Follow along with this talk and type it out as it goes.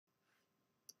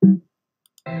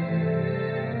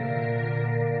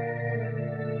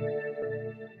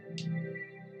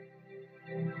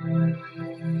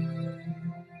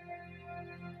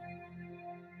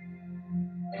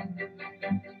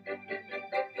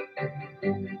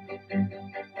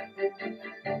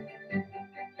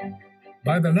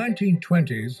By the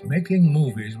 1920s, making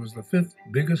movies was the fifth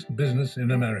biggest business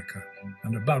in America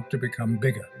and about to become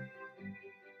bigger.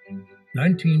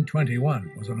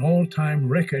 1921 was an all-time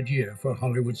record year for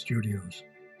Hollywood studios.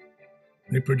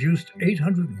 They produced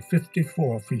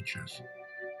 854 features.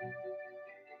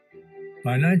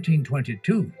 By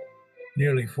 1922,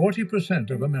 nearly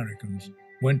 40% of Americans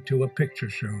went to a picture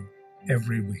show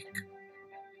every week.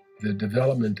 The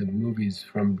development of movies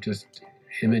from just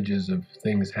images of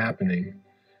things happening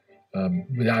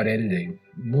without editing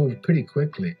moved pretty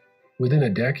quickly. Within a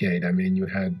decade, I mean, you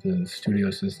had the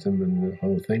studio system and the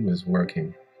whole thing was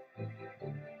working.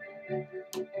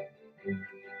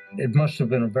 It must have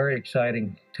been a very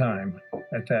exciting time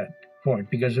at that point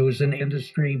because it was an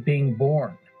industry being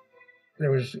born.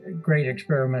 There was great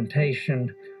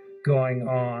experimentation going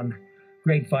on,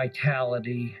 great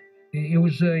vitality. It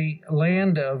was a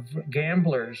land of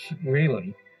gamblers,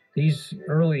 really. These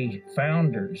early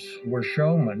founders were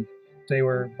showmen. They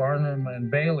were Barnum and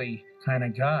Bailey kind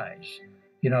of guys.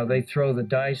 You know, they throw the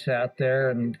dice out there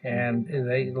and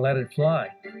they let it fly.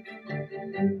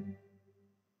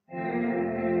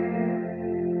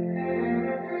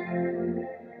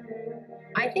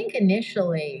 I think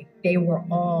initially they were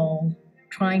all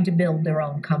trying to build their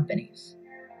own companies.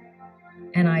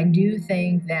 And I do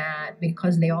think that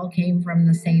because they all came from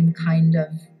the same kind of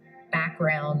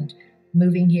background,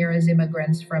 moving here as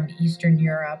immigrants from Eastern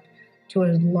Europe, to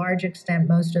a large extent,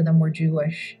 most of them were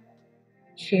Jewish,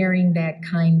 sharing that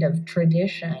kind of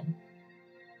tradition.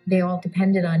 They all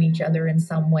depended on each other in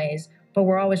some ways, but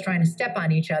were always trying to step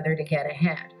on each other to get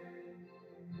ahead.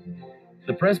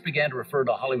 The press began to refer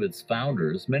to Hollywood's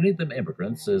founders, many of them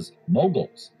immigrants, as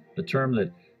Moguls, a term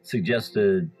that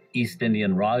suggested East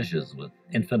Indian Rajas with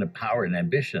infinite power and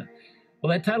ambition.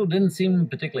 Well, that title didn't seem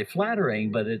particularly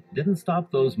flattering, but it didn't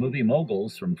stop those movie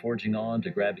moguls from forging on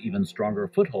to grab even stronger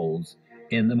footholds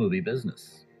in the movie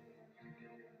business.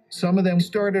 Some of them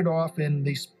started off in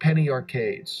these penny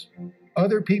arcades.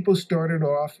 Other people started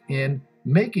off in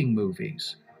making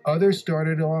movies. Others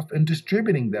started off in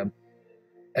distributing them.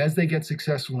 As they get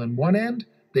successful in one end,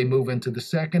 they move into the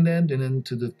second end and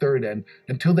into the third end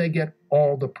until they get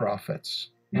all the profits.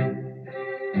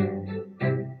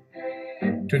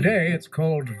 Today, it's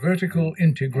called vertical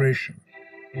integration.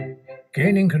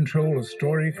 Gaining control of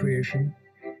story creation,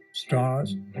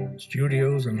 stars,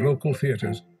 studios, and local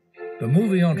theaters, the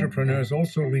movie entrepreneurs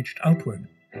also reached outward,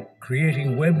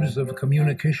 creating webs of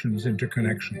communications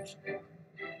interconnections.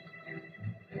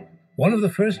 One of the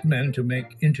first men to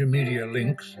make intermedia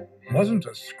links wasn't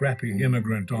a scrappy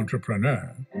immigrant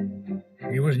entrepreneur.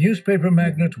 He was newspaper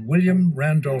magnate William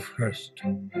Randolph Hearst.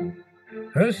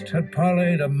 Hearst had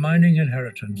parlayed a mining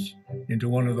inheritance into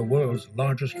one of the world's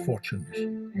largest fortunes.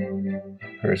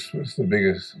 Hearst was the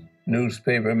biggest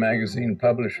newspaper magazine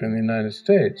publisher in the United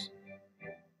States.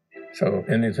 So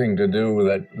anything to do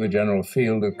with the general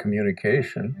field of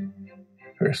communication,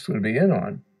 Hearst would be in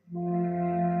on.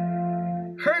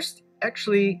 Hearst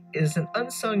actually is an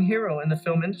unsung hero in the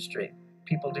film industry.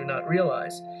 People do not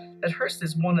realize that Hearst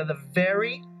is one of the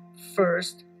very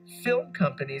first film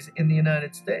companies in the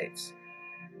United States.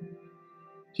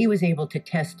 He was able to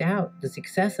test out the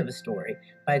success of a story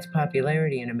by its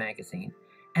popularity in a magazine,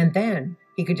 and then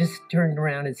he could just turn it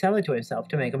around and sell it to himself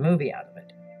to make a movie out of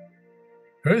it.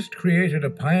 Hearst created a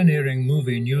pioneering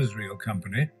movie newsreel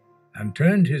company and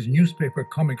turned his newspaper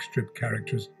comic strip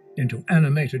characters into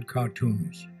animated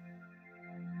cartoons.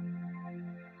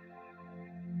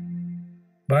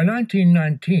 By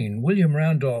 1919, William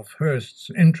Randolph Hearst's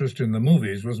interest in the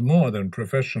movies was more than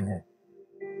professional.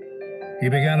 He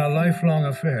began a lifelong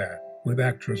affair with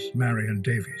actress Marion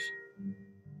Davies.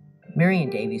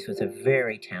 Marion Davies was a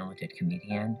very talented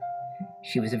comedian.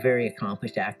 She was a very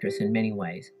accomplished actress in many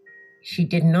ways. She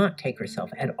did not take herself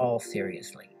at all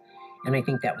seriously, and I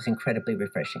think that was incredibly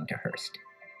refreshing to Hearst.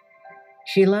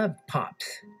 She loved Pops,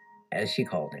 as she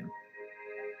called him.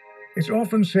 It's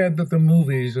often said that the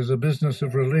movies is a business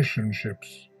of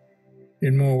relationships,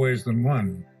 in more ways than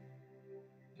one.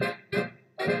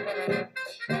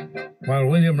 While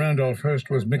William Randolph Hearst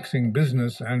was mixing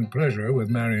business and pleasure with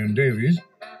Marion Davies,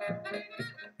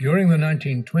 during the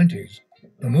 1920s,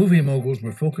 the movie moguls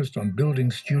were focused on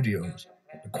building studios,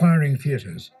 acquiring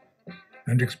theaters,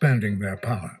 and expanding their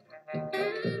power.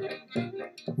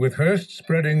 With Hearst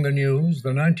spreading the news,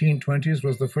 the 1920s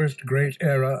was the first great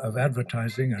era of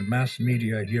advertising and mass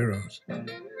media heroes.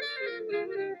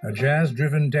 A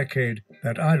jazz-driven decade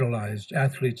that idolized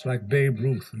athletes like Babe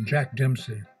Ruth and Jack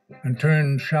Dempsey and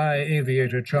turned shy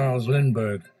aviator Charles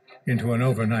Lindbergh into an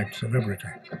overnight celebrity.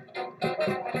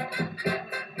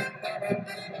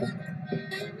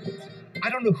 I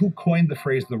don't know who coined the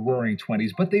phrase the Roaring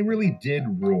Twenties, but they really did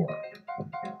roar.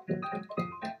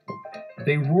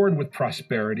 They roared with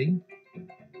prosperity.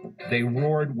 They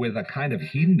roared with a kind of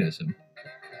hedonism.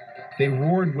 They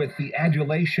roared with the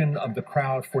adulation of the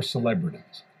crowd for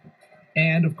celebrities.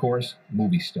 And, of course,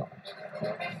 movie stars.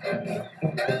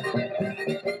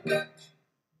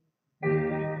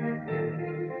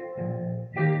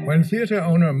 When theater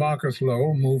owner Marcus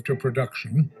Lowe moved to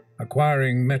production,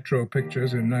 acquiring Metro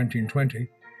Pictures in 1920,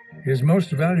 his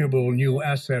most valuable new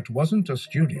asset wasn't a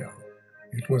studio.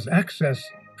 It was access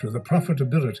to the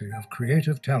profitability of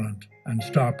creative talent and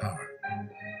star power.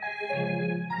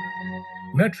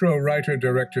 Metro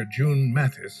writer-director June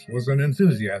Mathis was an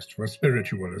enthusiast for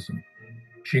spiritualism.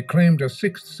 She claimed a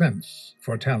sixth sense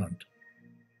for talent.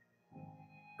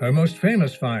 Her most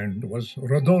famous find was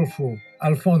Rodolfo,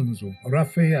 Alfonso,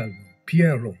 Raffaello,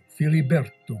 Piero,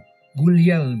 Filiberto,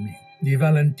 Guglielmi di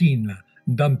Valentina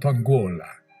d'Antonguola.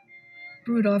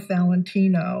 Rudolph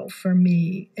Valentino, for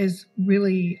me, is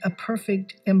really a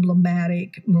perfect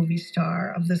emblematic movie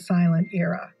star of the silent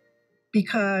era.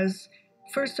 Because,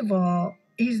 first of all,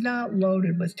 he's not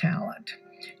loaded with talent.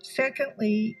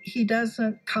 Secondly, he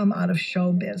doesn't come out of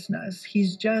show business.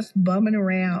 He's just bumming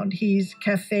around. He's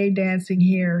cafe dancing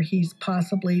here. He's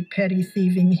possibly petty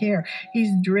thieving here.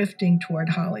 He's drifting toward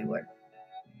Hollywood.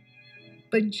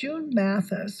 But June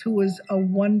Mathis, who was a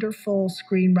wonderful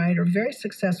screenwriter, very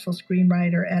successful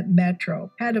screenwriter at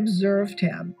Metro, had observed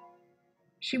him.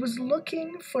 She was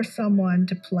looking for someone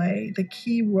to play the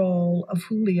key role of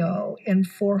Julio in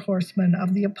Four Horsemen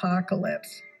of the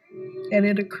Apocalypse. And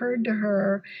it occurred to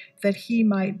her that he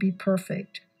might be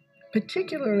perfect,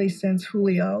 particularly since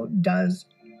Julio does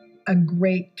a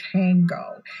great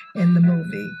tango in the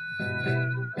movie.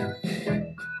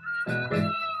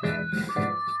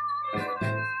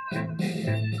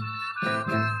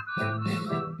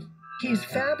 He's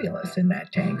fabulous in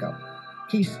that tango.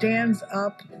 He stands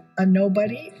up a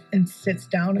nobody and sits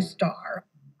down a star.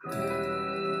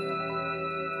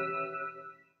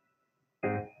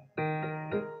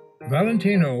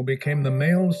 Valentino became the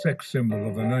male sex symbol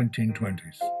of the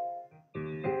 1920s.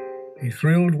 He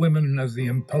thrilled women as the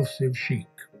impulsive chic.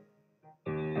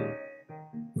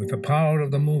 With the power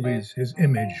of the movies, his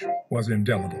image was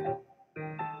indelible.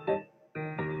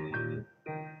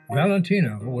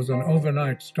 Valentino was an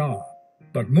overnight star,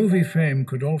 but movie fame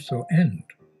could also end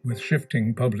with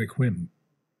shifting public whim.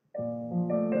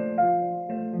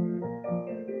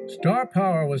 Star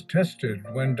power was tested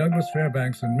when Douglas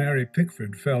Fairbanks and Mary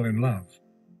Pickford fell in love.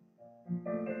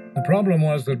 The problem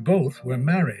was that both were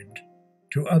married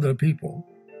to other people,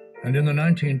 and in the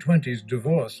 1920s,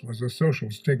 divorce was a social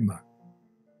stigma.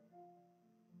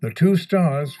 The two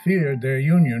stars feared their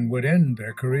union would end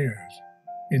their careers.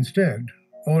 Instead,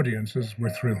 audiences were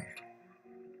thrilled.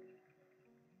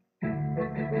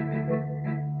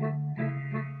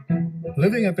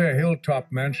 Living at their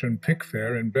hilltop mansion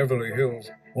Pickfair in Beverly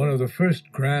Hills, one of the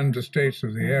first grand estates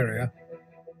of the area,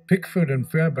 Pickford and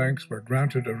Fairbanks were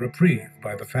granted a reprieve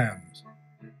by the fans.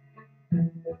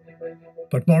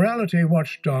 But morality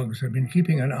watchdogs had been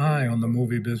keeping an eye on the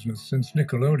movie business since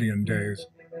Nickelodeon days.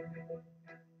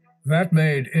 That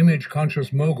made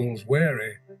image-conscious moguls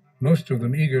wary, most of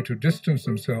them eager to distance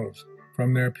themselves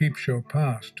from their peep show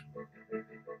past,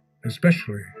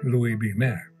 especially Louis B.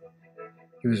 Mayer.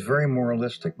 He was very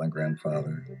moralistic, my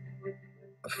grandfather,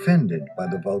 offended by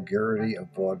the vulgarity of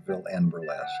vaudeville and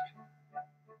burlesque.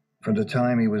 From the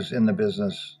time he was in the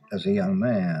business as a young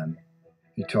man,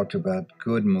 he talked about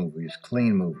good movies,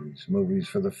 clean movies, movies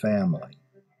for the family.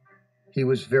 He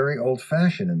was very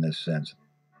old-fashioned in this sense.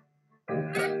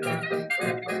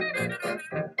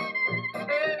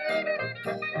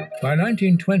 By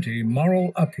 1920,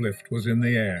 moral uplift was in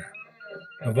the air.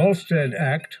 The Volstead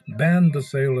Act banned the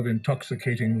sale of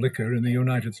intoxicating liquor in the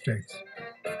United States.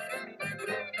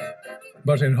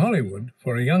 But in Hollywood,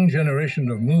 for a young generation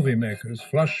of movie makers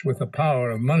flush with the power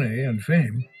of money and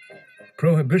fame,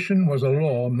 prohibition was a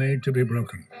law made to be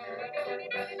broken.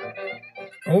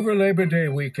 Over Labor Day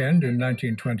weekend in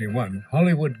 1921,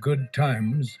 Hollywood Good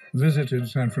Times visited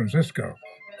San Francisco.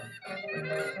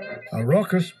 A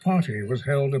raucous party was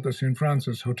held at the St.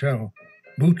 Francis Hotel.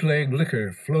 Bootleg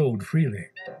liquor flowed freely.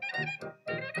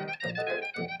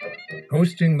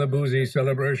 Hosting the boozy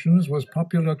celebrations was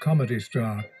popular comedy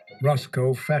star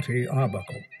Roscoe Fatty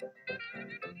Arbuckle.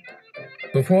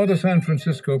 Before the San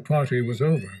Francisco party was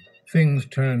over, things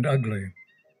turned ugly.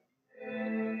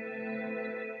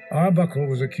 Arbuckle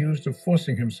was accused of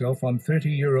forcing himself on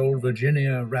 30-year-old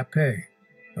Virginia Rappé,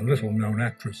 a little-known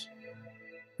actress.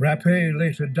 Rappé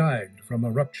later died from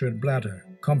a ruptured bladder,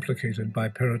 complicated by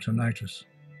peritonitis.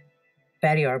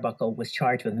 Fatty Arbuckle was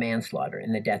charged with manslaughter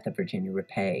in the death of Virginia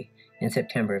Rappé in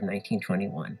September of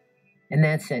 1921, and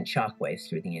that sent shockwaves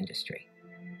through the industry.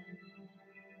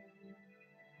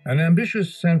 An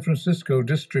ambitious San Francisco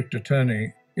district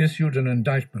attorney issued an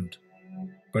indictment,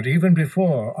 but even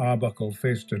before Arbuckle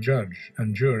faced a judge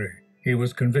and jury, he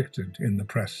was convicted in the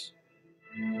press.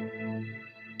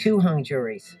 2 hung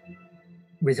juries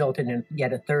resulted in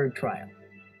yet a third trial,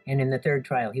 and in the third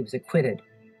trial he was acquitted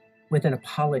with an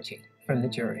apology from the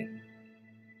jury.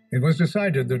 It was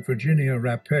decided that Virginia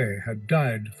Rappé had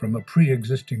died from a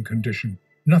pre-existing condition,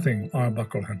 nothing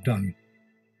Arbuckle had done.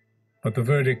 But the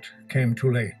verdict came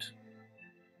too late.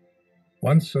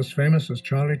 Once as famous as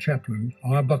Charlie Chaplin,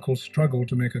 Arbuckle struggled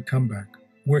to make a comeback,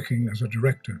 working as a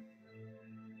director.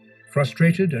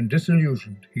 Frustrated and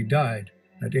disillusioned, he died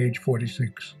at age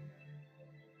 46.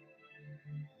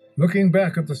 Looking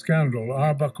back at the scandal,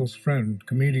 Arbuckle's friend,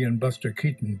 comedian Buster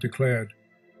Keaton, declared,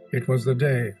 "It was the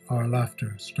day our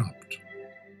laughter stopped."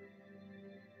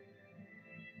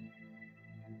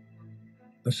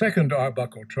 The second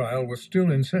Arbuckle trial was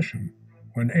still in session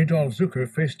when Adolf Zucker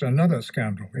faced another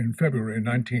scandal in February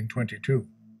 1922.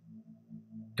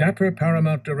 Dapper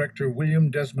Paramount director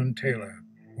William Desmond Taylor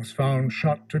was found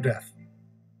shot to death.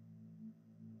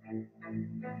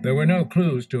 There were no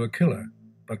clues to a killer,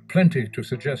 but plenty to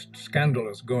suggest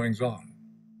scandalous goings-on.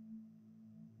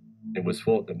 It was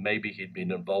thought that maybe he'd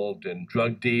been involved in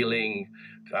drug dealing,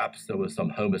 perhaps there was some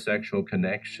homosexual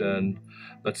connection,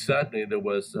 but certainly there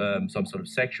was some sort of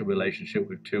sexual relationship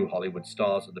with 2 Hollywood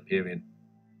stars of the period,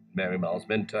 Mary Miles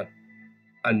Minter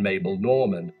and Mabel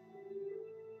Normand.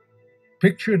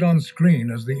 Pictured on screen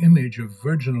as the image of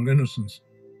virginal innocence,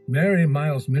 Mary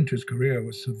Miles Minter's career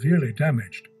was severely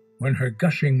damaged when her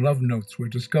gushing love notes were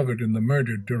discovered in the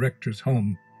murdered director's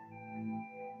home.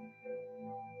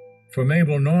 For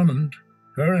Mabel Normand,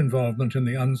 her involvement in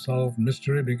the unsolved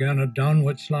mystery began a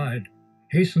downward slide,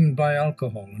 hastened by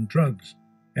alcohol and drugs,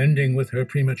 ending with her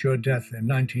premature death in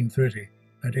 1930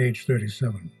 at age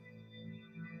 37.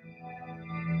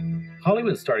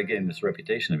 Hollywood started getting this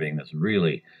reputation of being this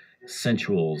really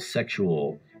sensual,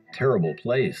 sexual, terrible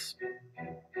place.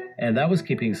 And that was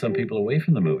keeping some people away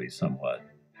from the movies somewhat.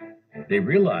 They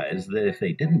realized that if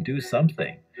they didn't do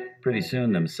something, pretty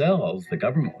soon themselves, the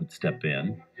government would step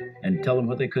in and tell them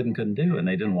what they could and couldn't do, and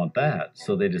they didn't want that.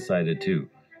 So they decided to,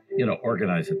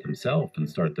 organize it themselves and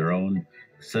start their own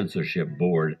censorship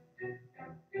board.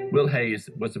 Will Hayes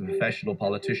was a professional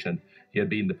politician. He had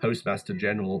been the Postmaster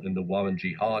General in the Warren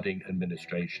G. Harding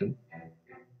administration.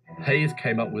 Hayes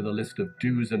came up with a list of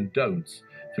do's and don'ts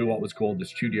through what was called the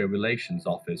Studio Relations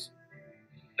Office.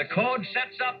 The code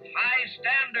sets up high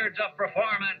standards of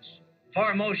performance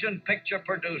for motion picture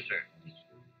producers.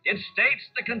 It states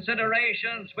the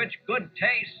considerations which good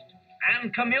taste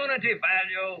and community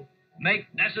value make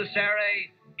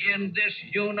necessary in this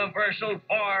universal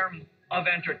form of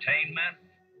entertainment.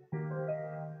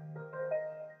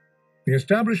 The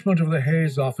establishment of the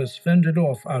Hayes office fended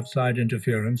off outside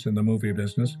interference in the movie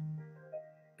business.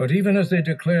 But even as they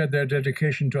declared their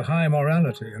dedication to high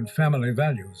morality and family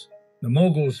values, the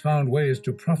Moguls found ways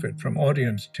to profit from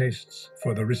audience tastes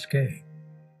for the risque.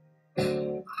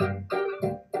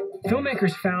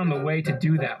 Filmmakers found the way to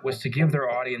do that was to give their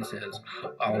audiences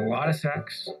a lot of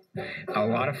sex, a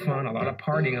lot of fun, a lot of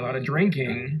partying, a lot of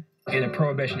drinking in the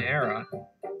Prohibition era,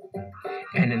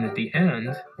 and then at the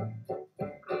end,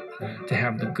 to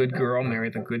have the good girl marry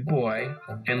the good boy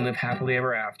and live happily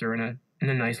ever after in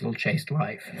a nice little chaste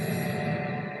life.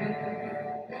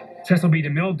 Cecil B.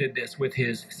 DeMille did this with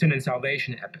his Sin and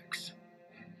Salvation epics,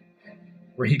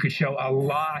 where he could show a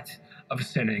lot of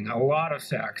sinning, a lot of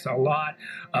sex, a lot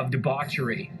of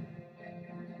debauchery,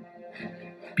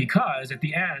 because at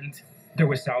the end, there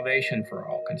was salvation for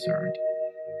all concerned.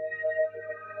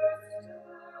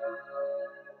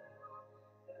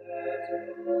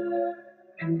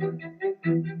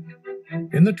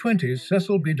 In the 20s,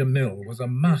 Cecil B. DeMille was a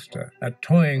master at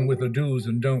toying with the do's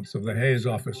and don'ts of the Hayes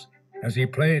office as he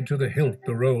played to the hilt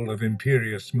the role of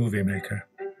imperious movie maker.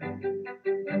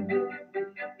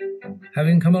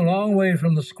 Having come a long way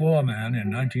from the squaw man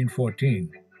in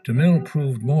 1914, DeMille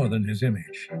proved more than his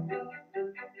image.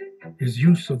 His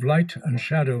use of light and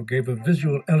shadow gave a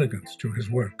visual elegance to his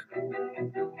work.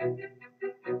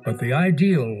 But the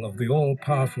ideal of the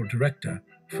all-powerful director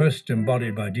first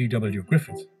embodied by D.W.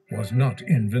 Griffith, was not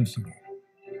invincible.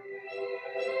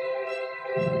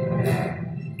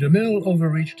 DeMille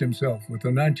overreached himself with the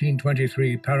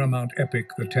 1923 Paramount epic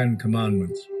The Ten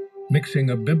Commandments, mixing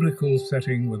a biblical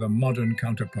setting with a modern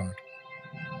counterpart.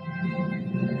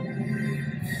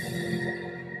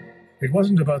 It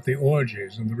wasn't about the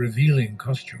orgies and the revealing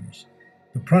costumes.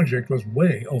 The project was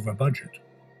way over budget.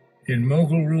 In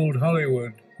Mogul-ruled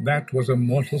Hollywood, that was a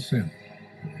mortal sin.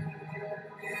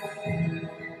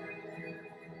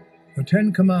 The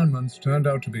Ten Commandments turned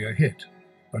out to be a hit,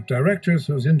 but directors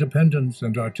whose independence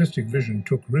and artistic vision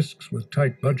took risks with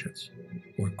tight budgets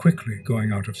were quickly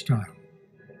going out of style.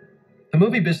 The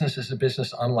movie business is a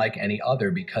business unlike any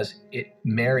other because it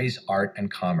marries art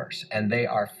and commerce, and they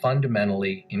are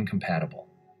fundamentally incompatible.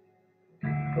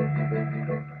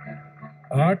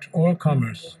 Art or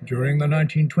commerce, during the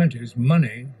 1920s,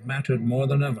 money mattered more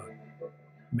than ever.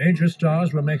 Major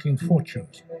stars were making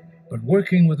fortunes, but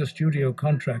working with a studio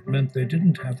contract meant they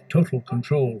didn't have total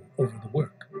control over the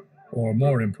work, or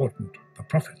more important, the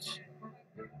profits.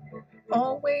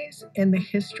 Always in the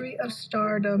history of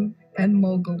stardom and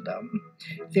moguldom,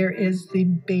 there is the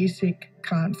basic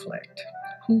conflict.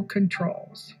 Who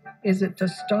controls? Is it the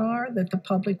star that the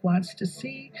public wants to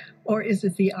see, or is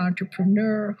it the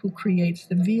entrepreneur who creates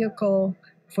the vehicle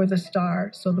for the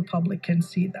star so the public can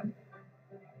see them?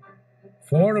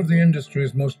 Four of the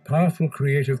industry's most powerful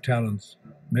creative talents,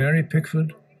 Mary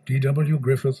Pickford, D.W.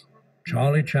 Griffith,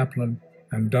 Charlie Chaplin,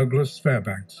 and Douglas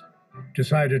Fairbanks,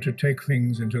 decided to take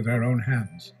things into their own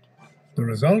hands. The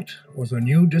result was a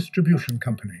new distribution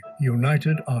company,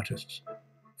 United Artists,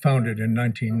 founded in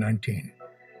 1919.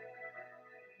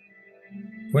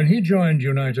 When he joined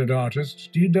United Artists,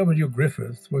 D.W.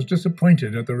 Griffith was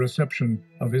disappointed at the reception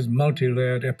of his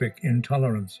multi-layered epic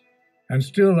Intolerance, and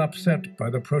still upset by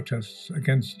the protests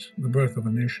against the birth of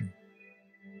a nation.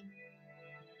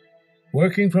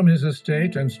 Working from his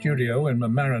estate and studio in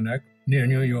Mamaroneck, near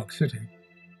New York City,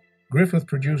 Griffith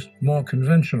produced more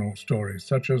conventional stories,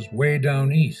 such as Way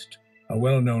Down East, a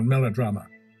well-known melodrama,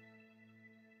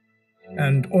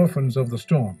 and Orphans of the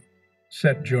Storm,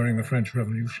 set during the French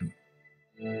Revolution.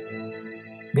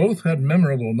 Both had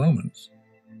memorable moments,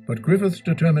 but Griffith's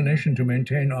determination to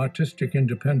maintain artistic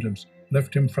independence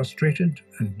left him frustrated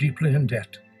and deeply in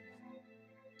debt.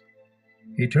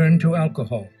 He turned to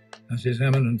alcohol as his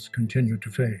eminence continued to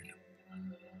fade.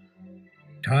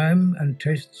 Time and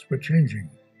tastes were changing.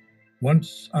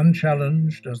 Once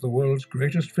unchallenged as the world's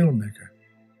greatest filmmaker,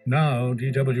 now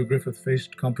D.W. Griffith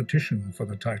faced competition for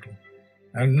the title,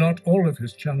 and not all of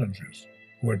his challengers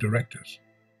were directors.